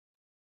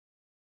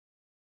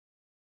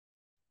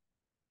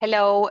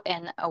Hello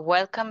and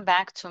welcome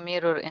back to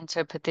Mirror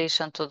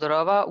Interpretation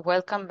Todorova.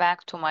 Welcome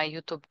back to my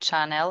YouTube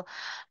channel.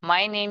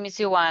 My name is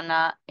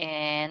Ioana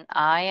and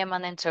I am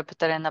an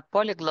interpreter and a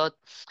polyglot.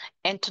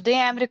 And today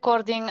I'm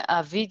recording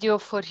a video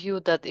for you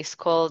that is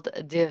called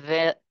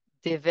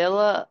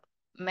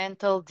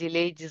Developmental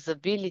Delay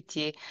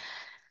Disability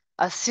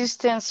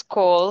Assistance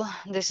Call.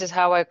 This is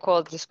how I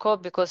call this call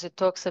because it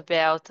talks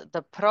about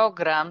the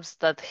programs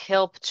that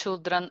help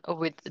children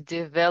with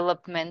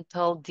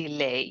developmental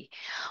delay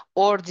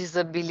or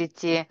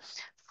disability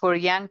for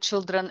young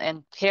children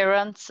and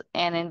parents.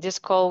 And in this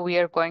call, we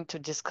are going to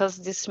discuss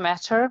this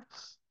matter.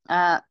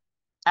 I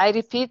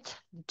repeat,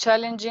 the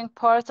challenging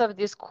part of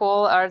this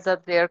call are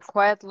that they are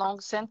quite long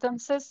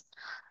sentences,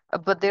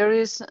 but there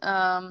is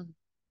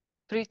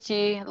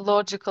pretty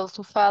logical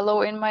to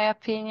follow, in my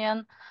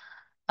opinion.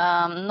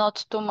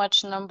 Not too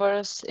much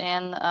numbers,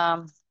 and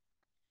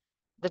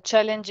the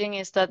challenging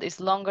is that it's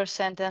longer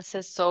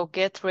sentences, so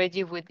get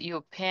ready with your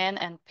pen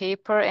and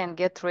paper and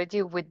get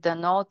ready with the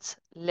notes.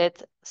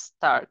 Let's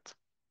start.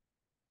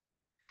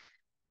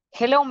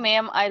 Hello,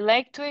 ma'am. I'd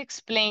like to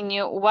explain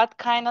you what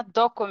kind of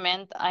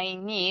document I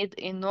need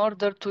in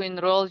order to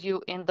enroll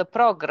you in the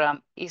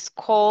program. It's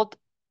called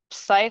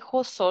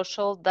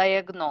psychosocial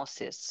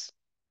diagnosis.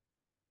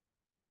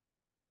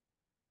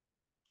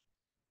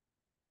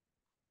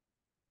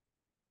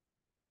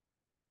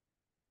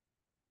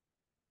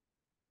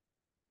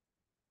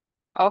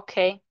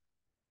 Okay.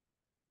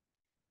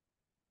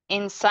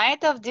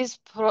 Inside of this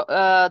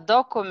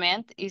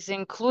document is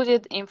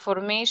included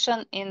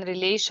information in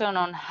relation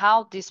on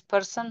how this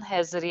person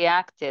has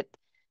reacted,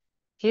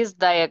 his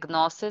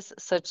diagnosis,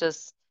 such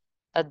as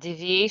a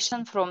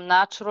deviation from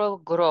natural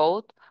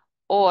growth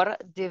or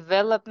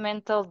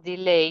developmental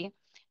delay,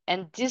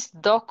 and this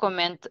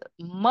document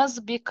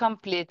must be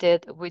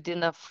completed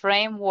within a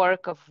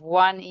framework of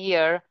 1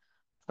 year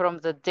from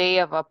the day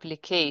of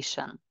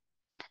application.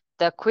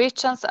 The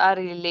questions are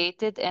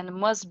related and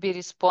must be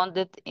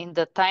responded in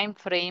the time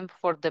frame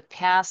for the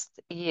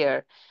past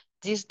year.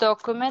 This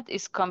document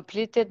is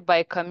completed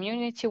by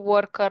community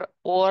worker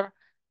or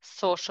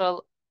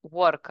social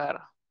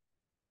worker.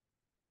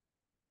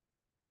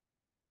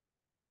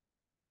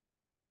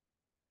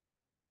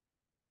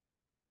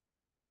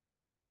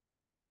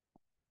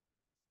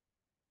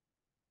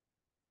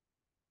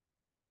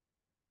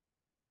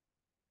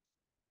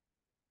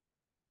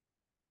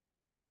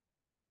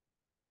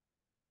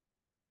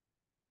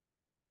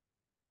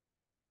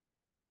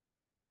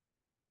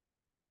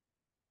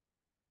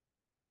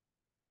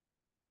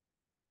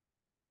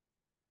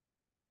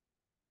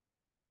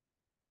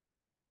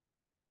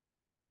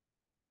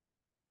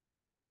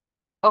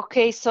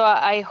 Okay, so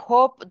I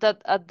hope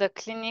that at the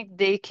clinic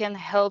they can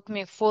help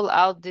me fill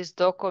out this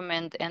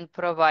document and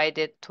provide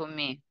it to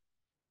me.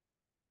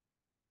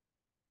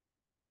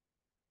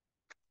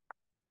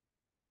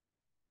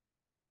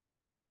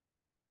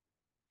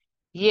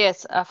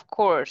 Yes, of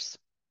course.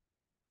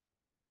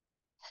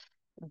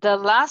 The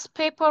last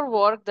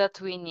paperwork that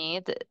we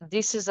need,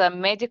 this is a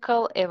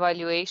medical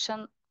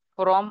evaluation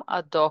from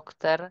a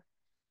doctor,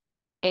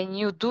 and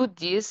you do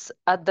this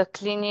at the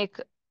clinic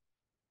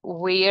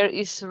where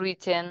is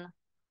written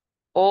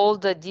all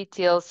the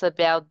details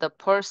about the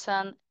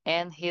person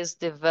and his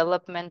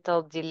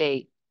developmental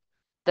delay,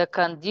 the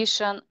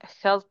condition,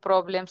 health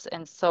problems,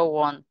 and so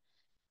on.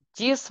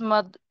 This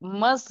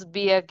must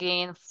be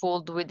again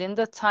filled within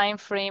the time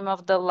frame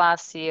of the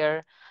last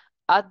year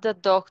at the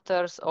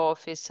doctor's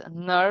office,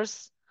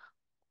 nurse,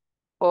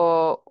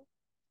 or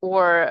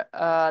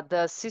the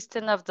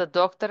assistant of the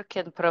doctor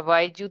can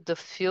provide you the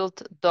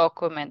filled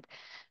document.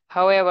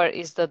 However,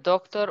 it's the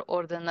doctor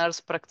or the nurse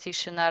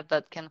practitioner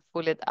that can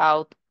fill it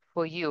out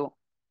for you.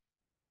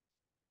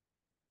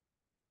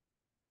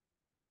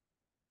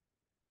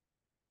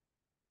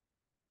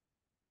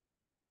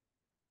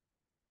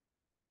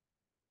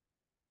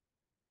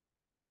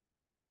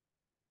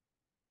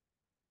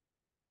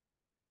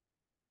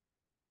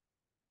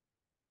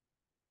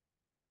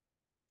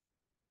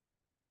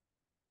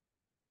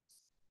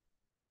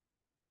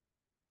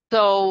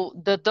 So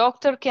the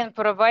doctor can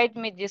provide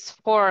me this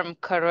form,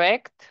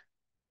 correct?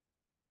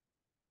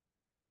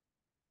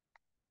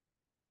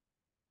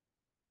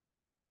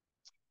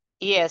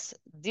 Yes,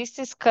 this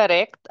is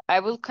correct. I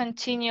will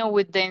continue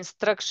with the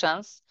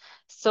instructions.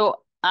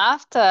 So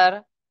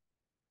after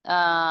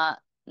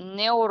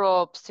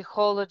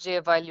neuropsychology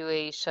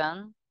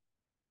evaluation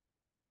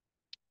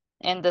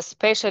and the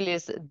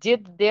specialist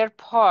did their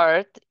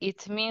part,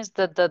 it means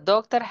that the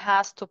doctor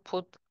has to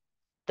put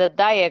the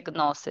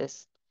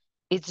diagnosis.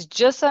 It's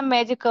just a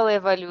medical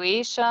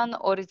evaluation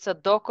or it's a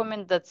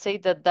document that say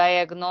the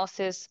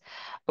diagnosis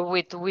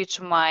with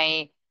which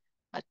my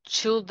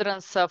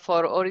children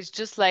suffer, or it's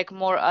just like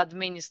more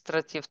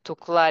administrative to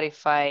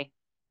clarify.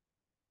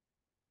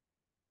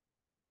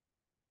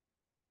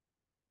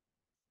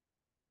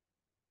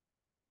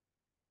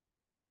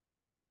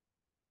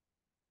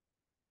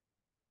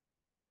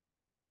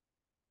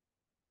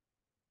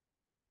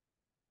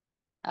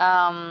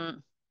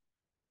 Um,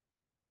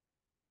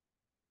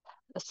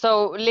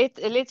 So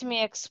let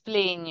me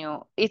explain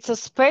you. It's a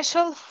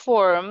special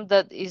form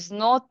that is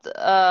not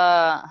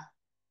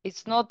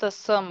it's not a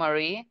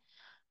summary.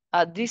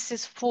 This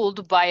is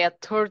pulled by a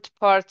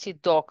third-party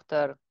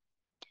doctor,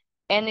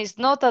 and it's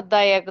not a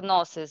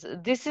diagnosis.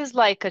 This is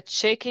like a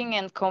checking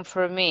and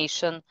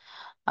confirmation,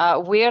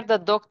 where the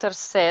doctor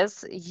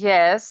says,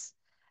 yes,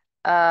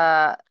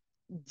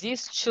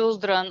 this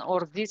children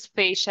or this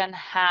patient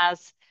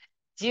has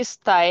this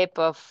type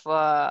of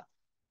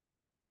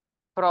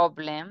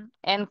problem,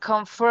 and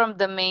confirm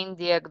the main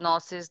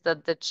diagnosis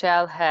that the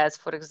child has,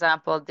 for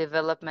example,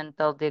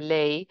 developmental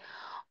delay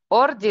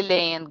or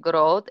delay in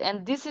growth.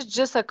 And this is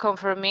just a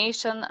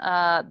confirmation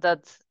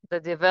that the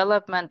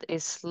development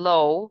is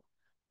slow,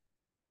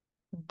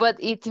 but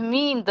it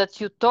means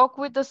that you talk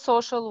with the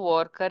social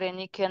worker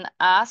and you can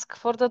ask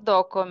for the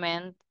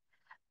document,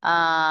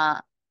 uh,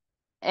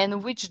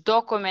 and which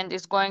document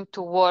is going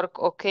to work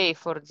okay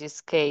for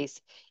this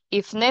case.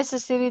 If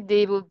necessary,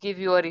 they will give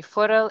you a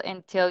referral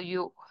and tell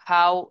you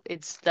how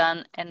it's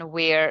done and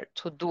where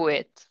to do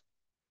it.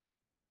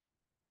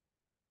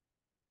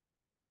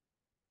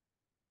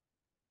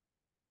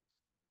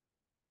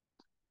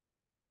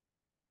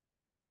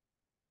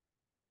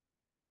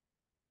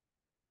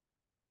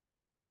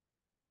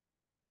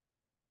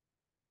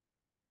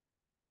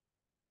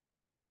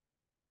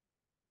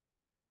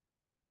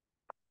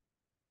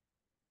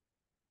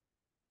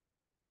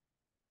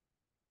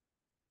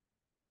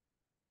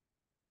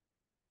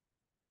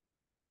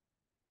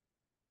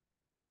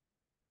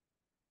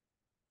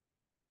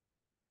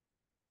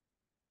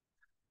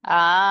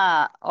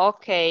 Ah,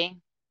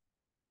 okay.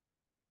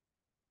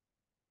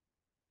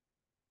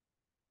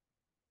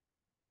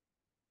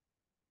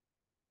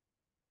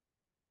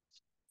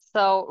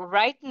 So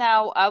right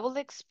now I will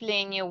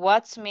explain you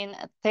what's mean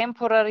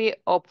temporary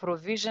or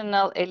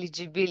provisional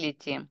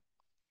eligibility.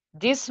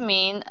 This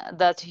means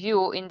that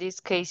you, in this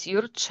case,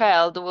 your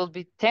child will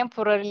be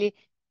temporarily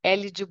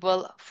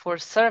eligible for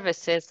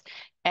services,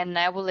 and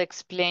I will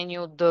explain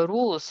you the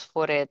rules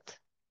for it.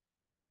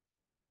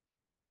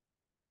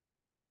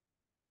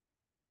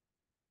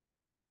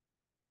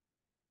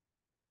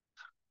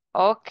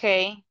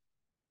 Okay.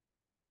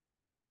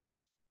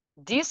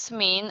 This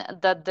means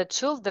that the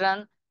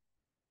children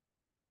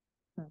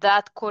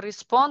that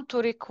correspond to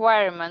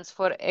requirements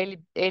for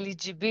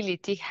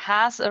eligibility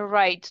has a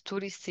right to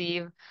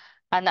receive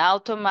an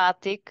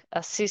automatic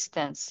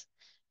assistance.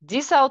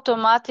 This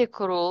automatic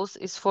rules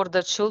is for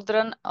the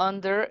children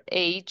under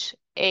age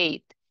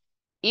 8.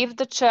 If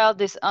the child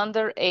is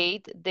under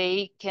 8,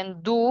 they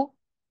can do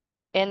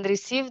and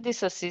receive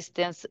this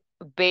assistance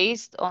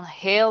based on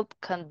health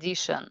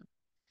condition,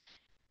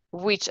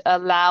 which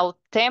allow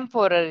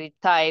temporary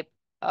type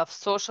of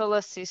social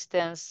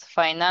assistance,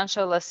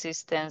 financial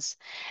assistance,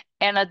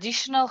 and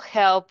additional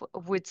help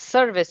with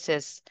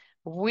services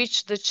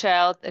which the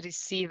child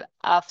receive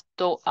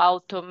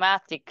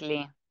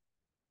automatically.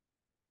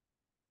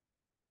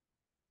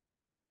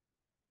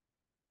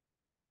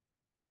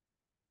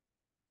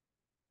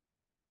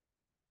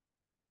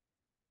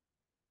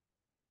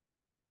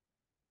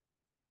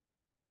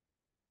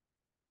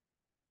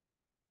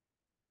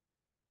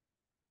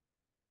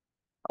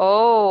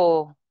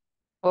 Oh,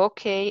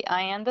 okay,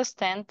 I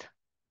understand.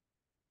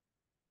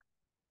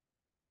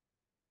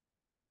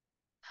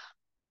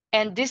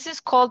 And this is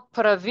called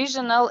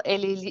provisional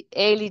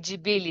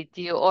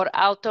eligibility or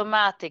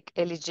automatic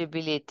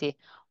eligibility.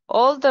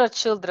 All the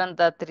children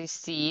that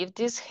receive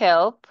this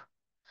help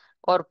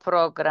or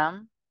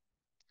program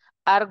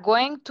are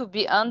going to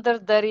be under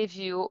the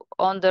review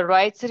on the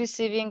rights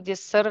receiving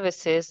these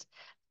services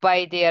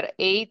by their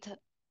 8th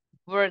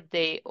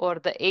birthday or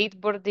the 8th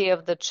birthday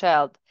of the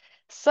child.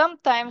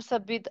 Sometimes a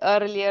bit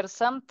earlier,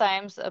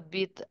 sometimes a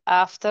bit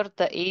after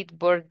the 8th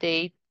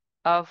birthday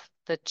of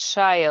the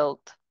child.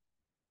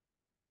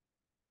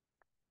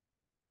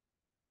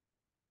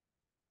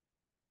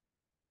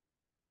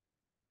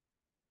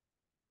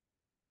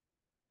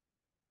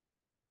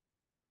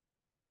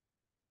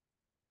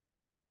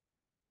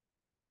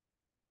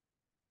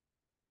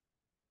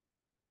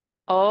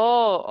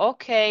 Oh,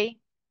 okay.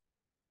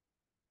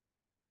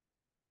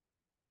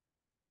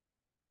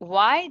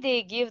 Why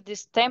they give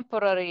this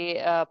temporary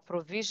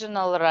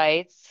provisional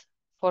rights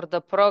for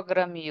the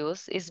program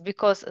use is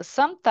because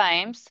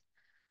sometimes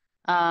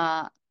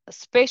uh,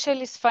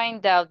 specialists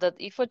find out that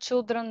if a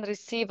children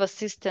receive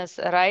assistance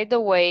right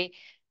away,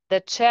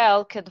 the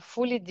child can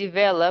fully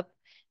develop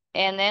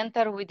and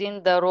enter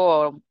within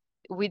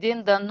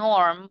the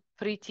norm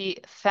pretty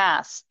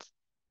fast.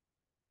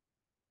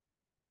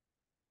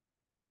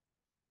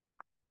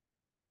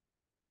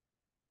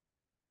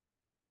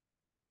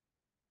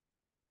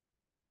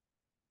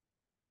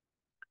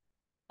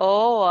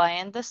 Oh, I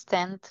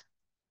understand.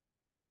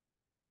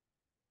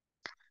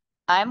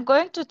 I'm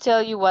going to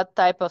tell you what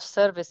type of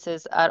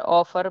services are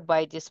offered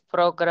by this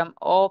program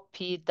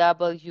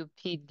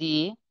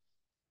OPWPD.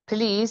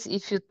 Please,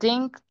 if you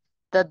think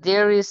that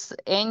there is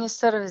any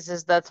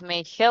services that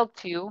may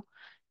help you,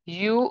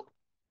 you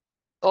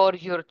or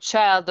your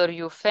child or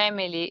your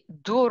family,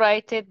 do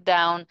write it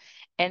down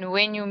And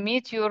when you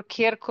meet your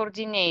care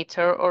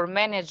coordinator or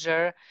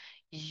manager,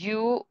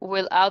 you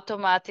will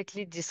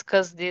automatically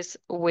discuss this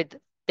with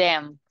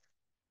them.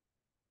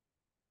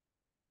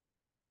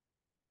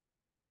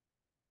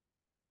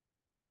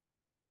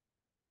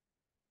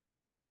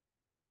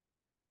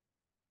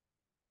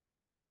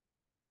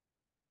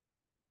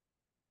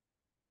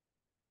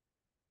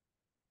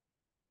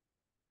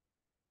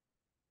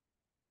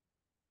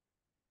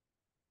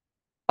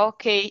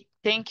 Okay,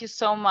 thank you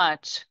so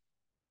much.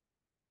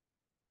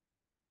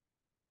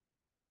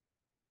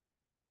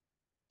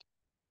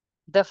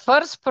 The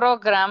first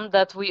program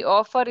that we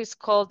offer is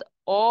called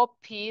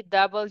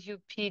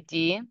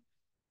OPWPD.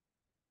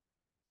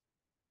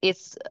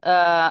 It's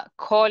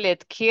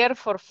called Care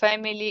for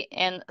Family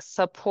and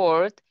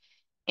Support.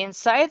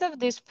 Inside of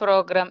this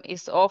program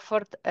is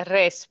offered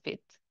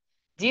respite.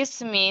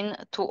 This means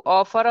to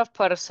offer a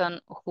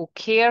person who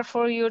care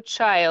for your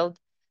child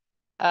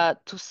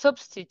to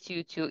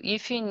substitute you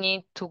if you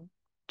need to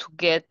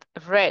get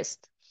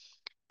rest.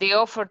 They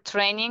offer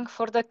training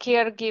for the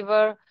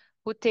caregiver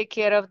who take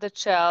care of the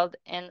child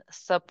and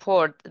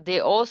support. They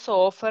also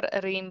offer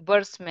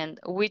reimbursement,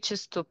 which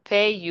is to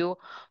pay you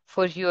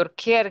for your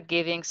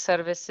caregiving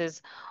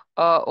services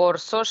or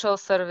social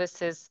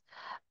services.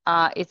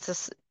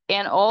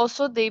 And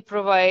also they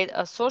provide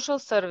a social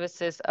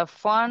services, a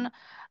fun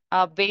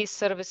based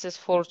services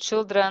for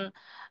children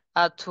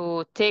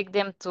to take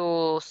them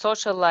to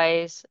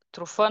socialize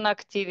through fun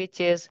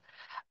activities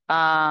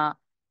uh,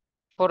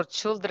 for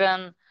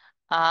children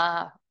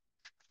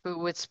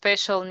with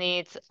special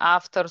needs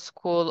after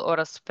school or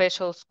a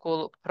special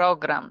school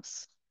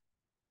programs.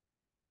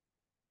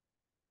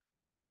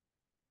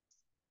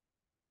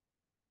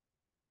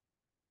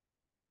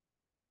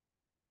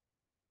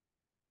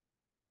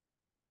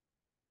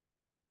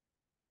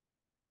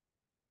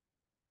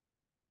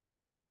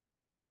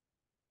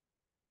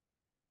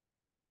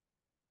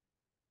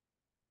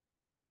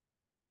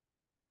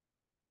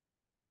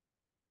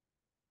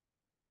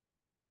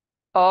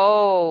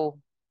 Oh,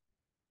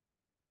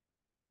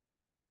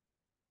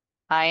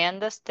 I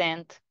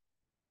understand.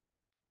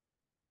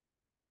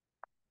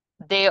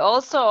 They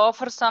also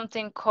offer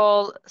something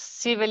called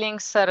sibling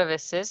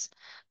services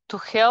to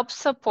help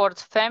support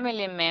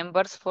family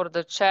members for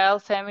the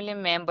child family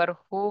member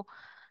who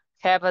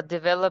have a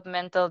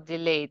developmental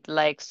delay,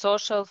 like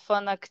social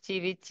fun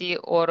activity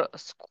or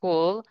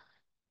school.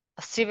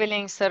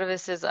 Sibling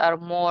services are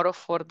more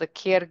for the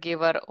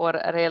caregiver or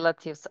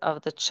relatives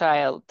of the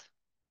child.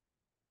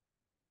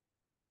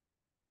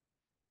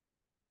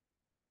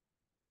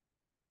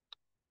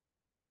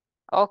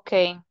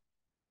 Okay,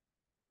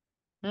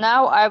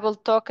 now I will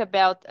talk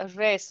about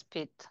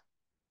respite.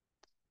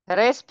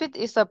 Respite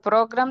is a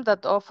program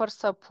that offers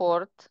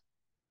support.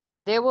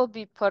 There will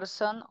be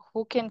person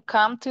who can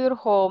come to your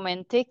home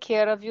and take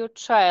care of your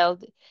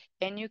child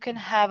and you can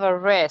have a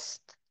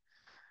rest.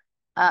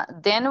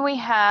 Then we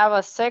have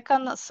a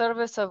second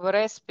service of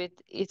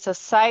respite. It's a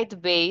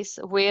site base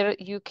where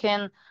you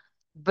can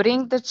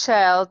bring the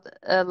child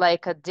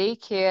like a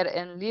daycare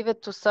and leave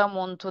it to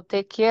someone to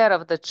take care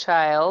of the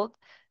child,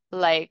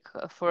 like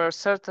for a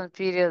certain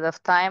period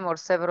of time or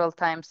several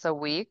times a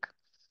week.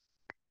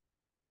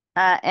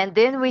 And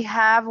then we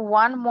have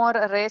one more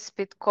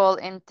respite called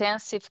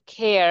intensive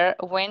care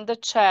when the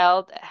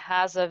child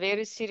has a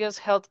very serious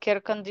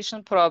healthcare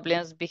condition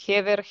problems,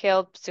 behavior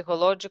health,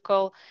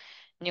 psychological,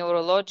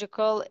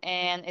 neurological,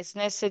 and it's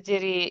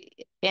necessary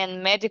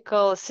and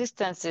medical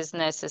assistance is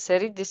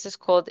necessary. This is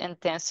called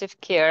intensive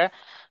care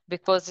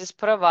because it's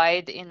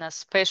provided in a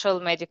special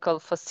medical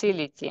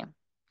facility.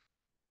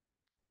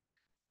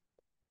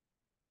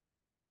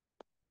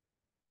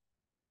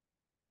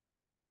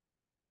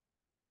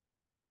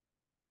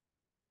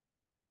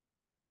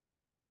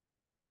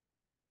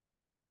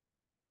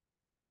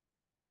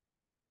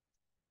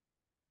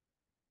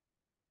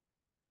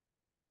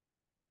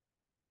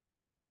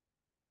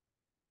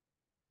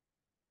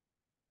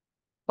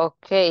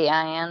 Okay,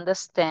 I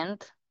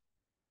understand.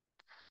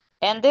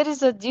 And there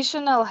is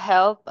additional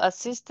help,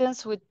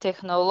 assistance with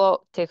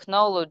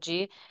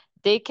technology.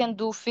 They can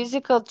do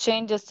physical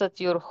changes at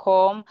your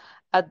home,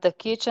 at the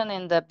kitchen,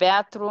 in the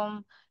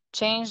bathroom,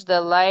 change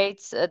the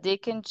lights. They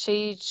can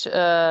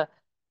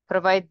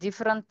provide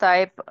different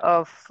type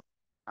of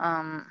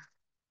um,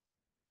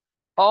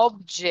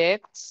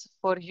 objects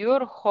for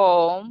your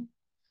home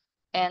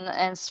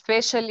and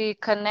specially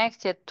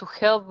connected to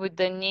help with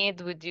the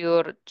need with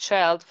your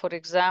child. For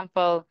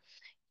example,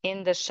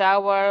 in the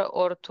shower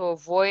or to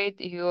avoid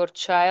your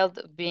child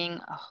being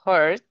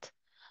hurt.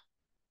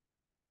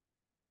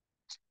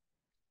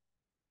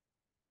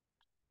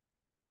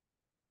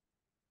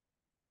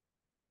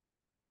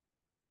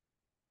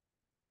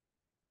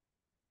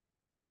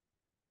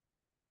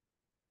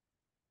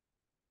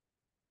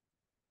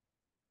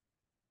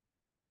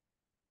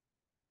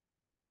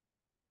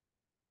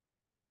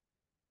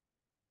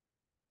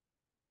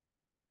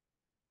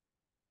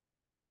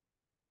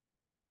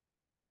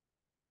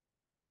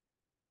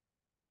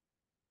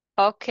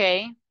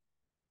 Okay.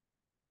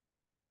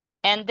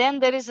 And then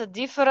there is a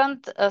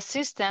different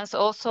assistance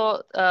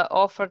also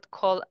offered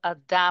called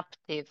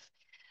adaptive.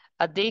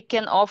 They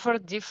can offer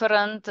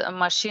different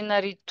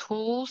machinery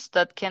tools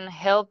that can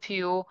help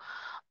you,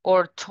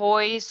 or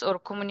toys or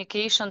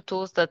communication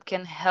tools that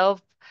can help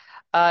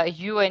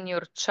you and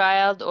your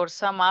child, or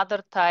some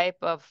other type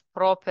of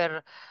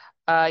proper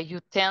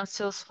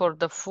utensils for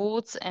the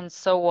foods and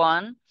so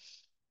on.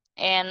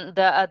 And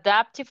the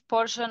adaptive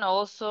portion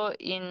also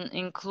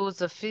includes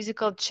the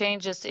physical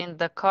changes in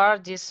the car.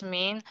 This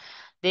means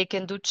they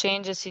can do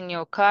changes in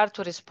your car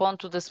to respond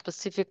to the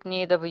specific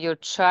need of your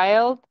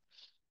child.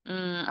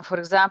 For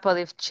example,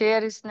 if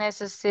chair is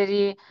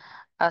necessary,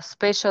 a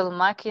special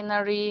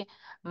machinery,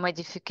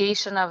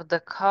 modification of the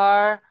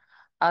car,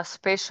 a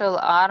special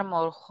arm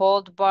or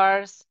hold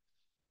bars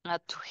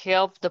to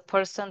help the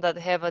person that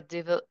have a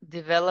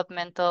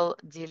developmental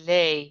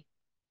delay.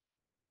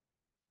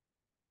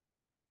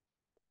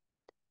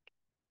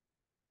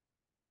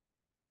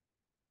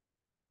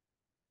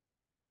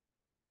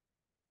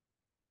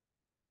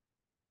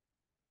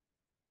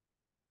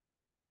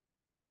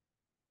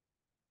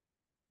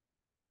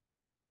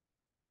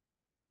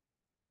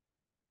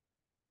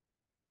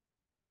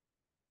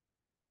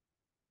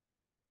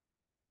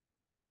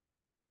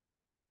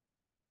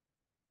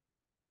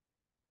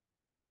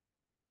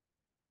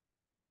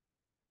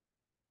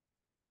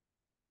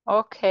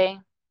 Okay,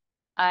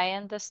 I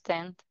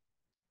understand.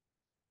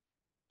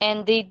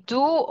 And they do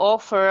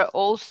offer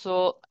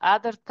also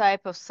other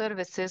type of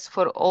services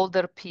for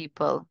older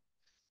people.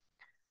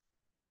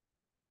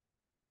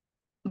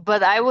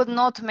 But I would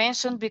not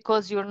mention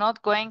because you're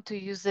not going to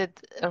use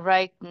it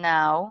right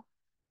now.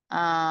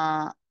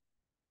 I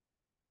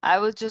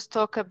will just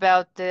talk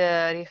about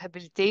the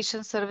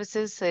rehabilitation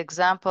services.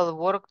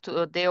 Example,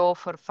 they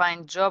offer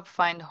find job,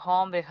 find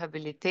home,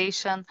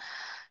 rehabilitation,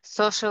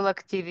 social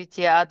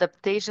activity,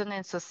 adaptation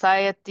in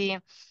society,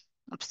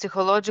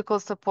 psychological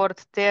support,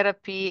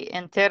 therapy,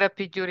 and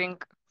therapy during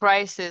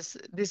crisis.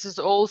 This is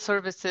all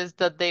services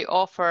that they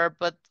offer,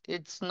 but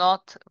it's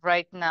not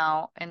right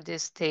now in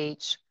this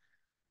stage.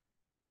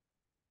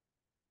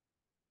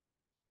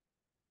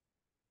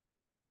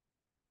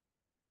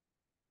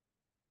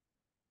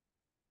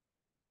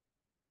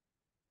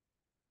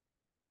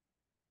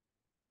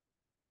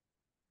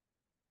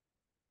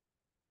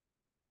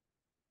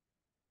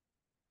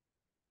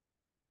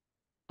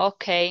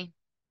 Okay.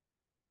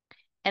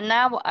 And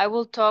now I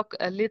will talk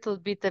a little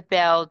bit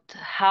about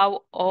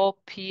how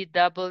OPWVPD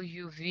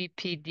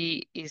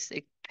is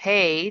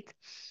paid.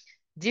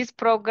 This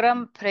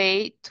program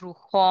paid through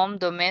home,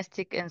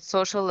 domestic, and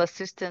social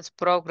assistance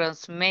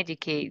programs,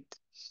 Medicaid.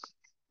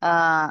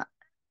 Uh,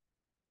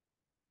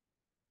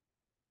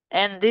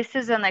 and this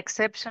is an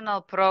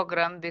exceptional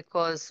program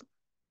because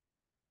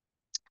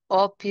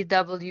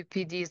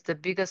OPWPD is the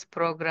biggest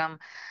program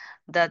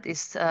that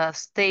is a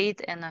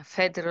state and a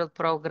federal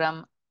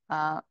program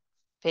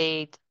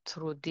paid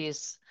through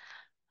this,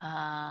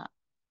 uh,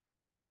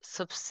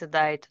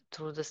 subsidized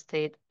through the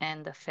state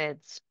and the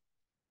feds.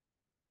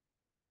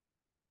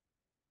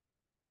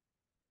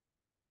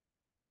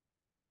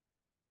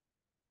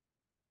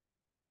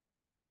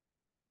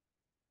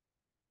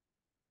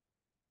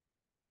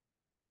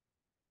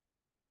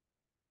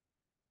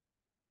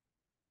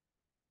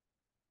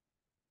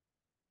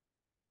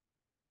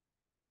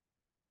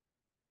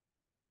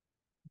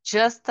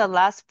 Just the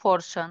last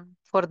portion.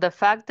 For the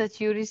fact that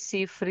you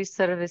receive free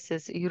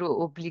services,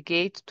 you're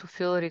obligated to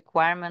fill a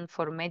requirement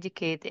for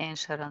Medicaid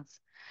insurance.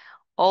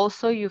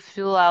 Also, you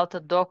fill out a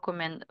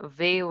document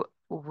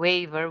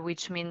waiver,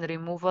 which means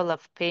removal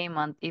of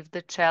payment if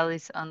the child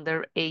is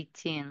under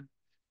 18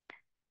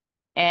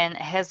 and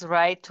has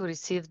right to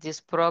receive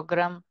this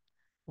program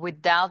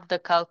without the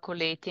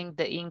calculating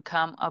the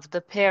income of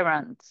the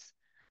parents.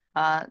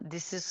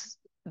 This is,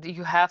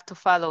 you have to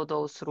follow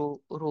those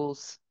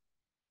rules.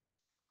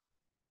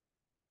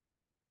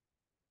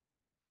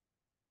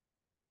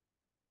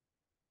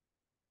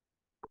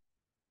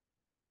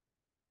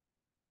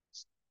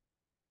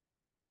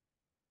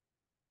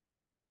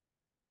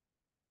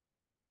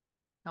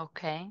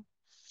 Okay.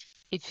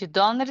 If you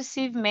don't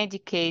receive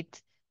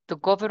Medicaid, the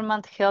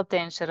government health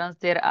insurance,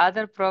 there are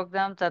other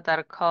programs that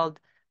are called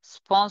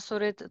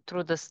sponsored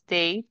through the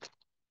state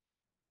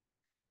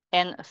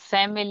and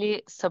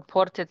family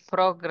supported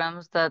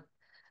programs that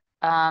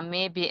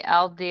may be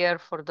out there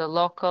for the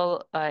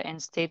local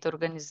and state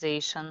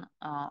organization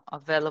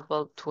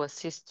available to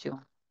assist you.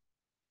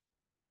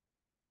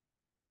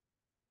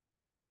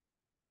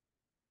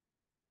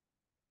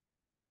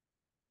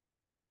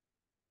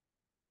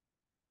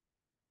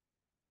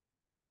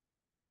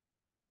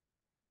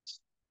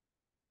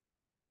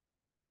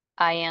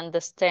 I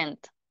understand.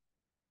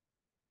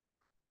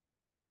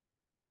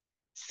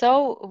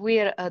 So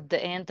we're at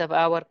the end of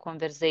our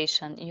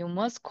conversation. You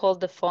must call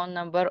the phone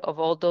number of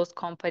all those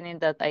companies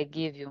that I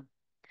give you.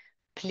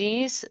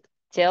 Please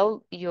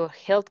tell your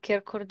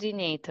healthcare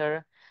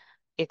coordinator,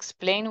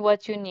 explain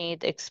what you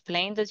need,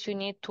 explain that you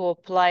need to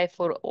apply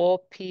for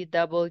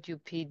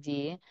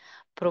OPWPD,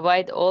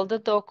 provide all the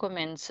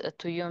documents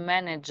to your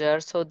manager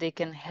so they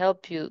can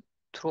help you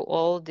through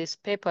all this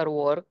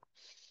paperwork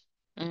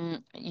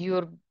and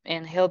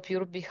help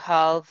your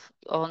behalf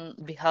on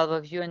behalf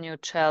of you and your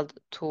child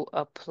to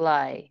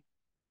apply.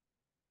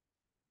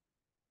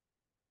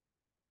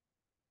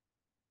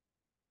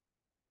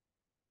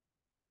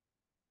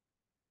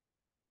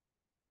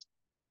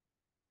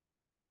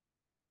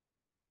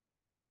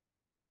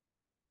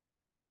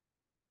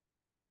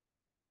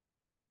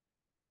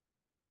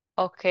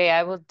 Okay,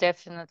 I will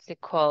definitely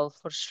call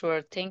for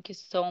sure. Thank you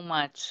so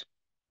much.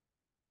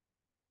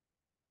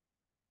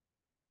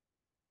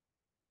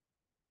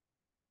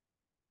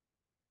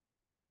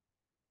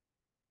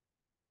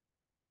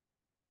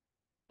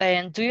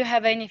 And do you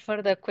have any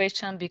further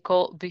question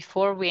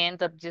before we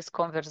end up this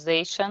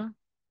conversation?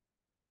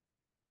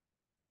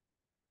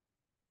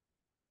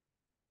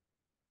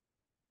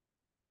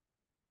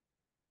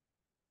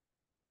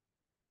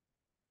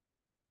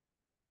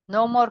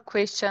 No more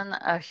question.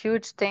 A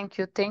huge thank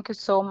you. Thank you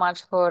so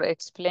much for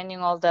explaining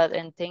all that,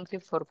 and thank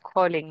you for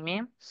calling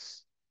me.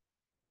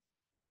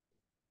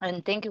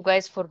 And thank you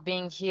guys for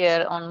being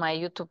here on my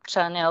YouTube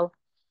channel,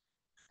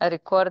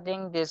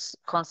 recording these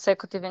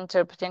consecutive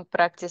interpreting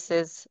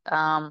practices.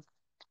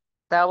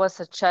 That was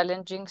a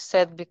challenging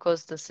set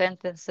because the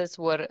sentences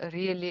were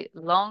really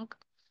long.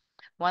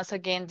 Once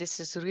again,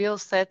 this is real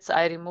sets.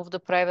 I remove the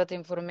private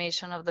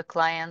information of the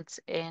clients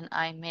and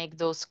I make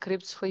those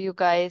scripts for you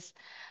guys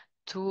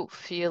to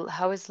feel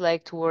how it's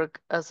like to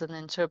work as an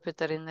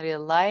interpreter in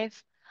real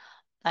life.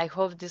 I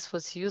hope this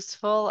was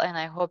useful and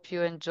I hope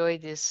you enjoy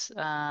this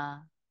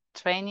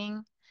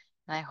training.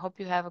 And I hope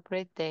you have a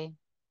great day.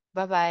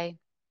 Bye-bye.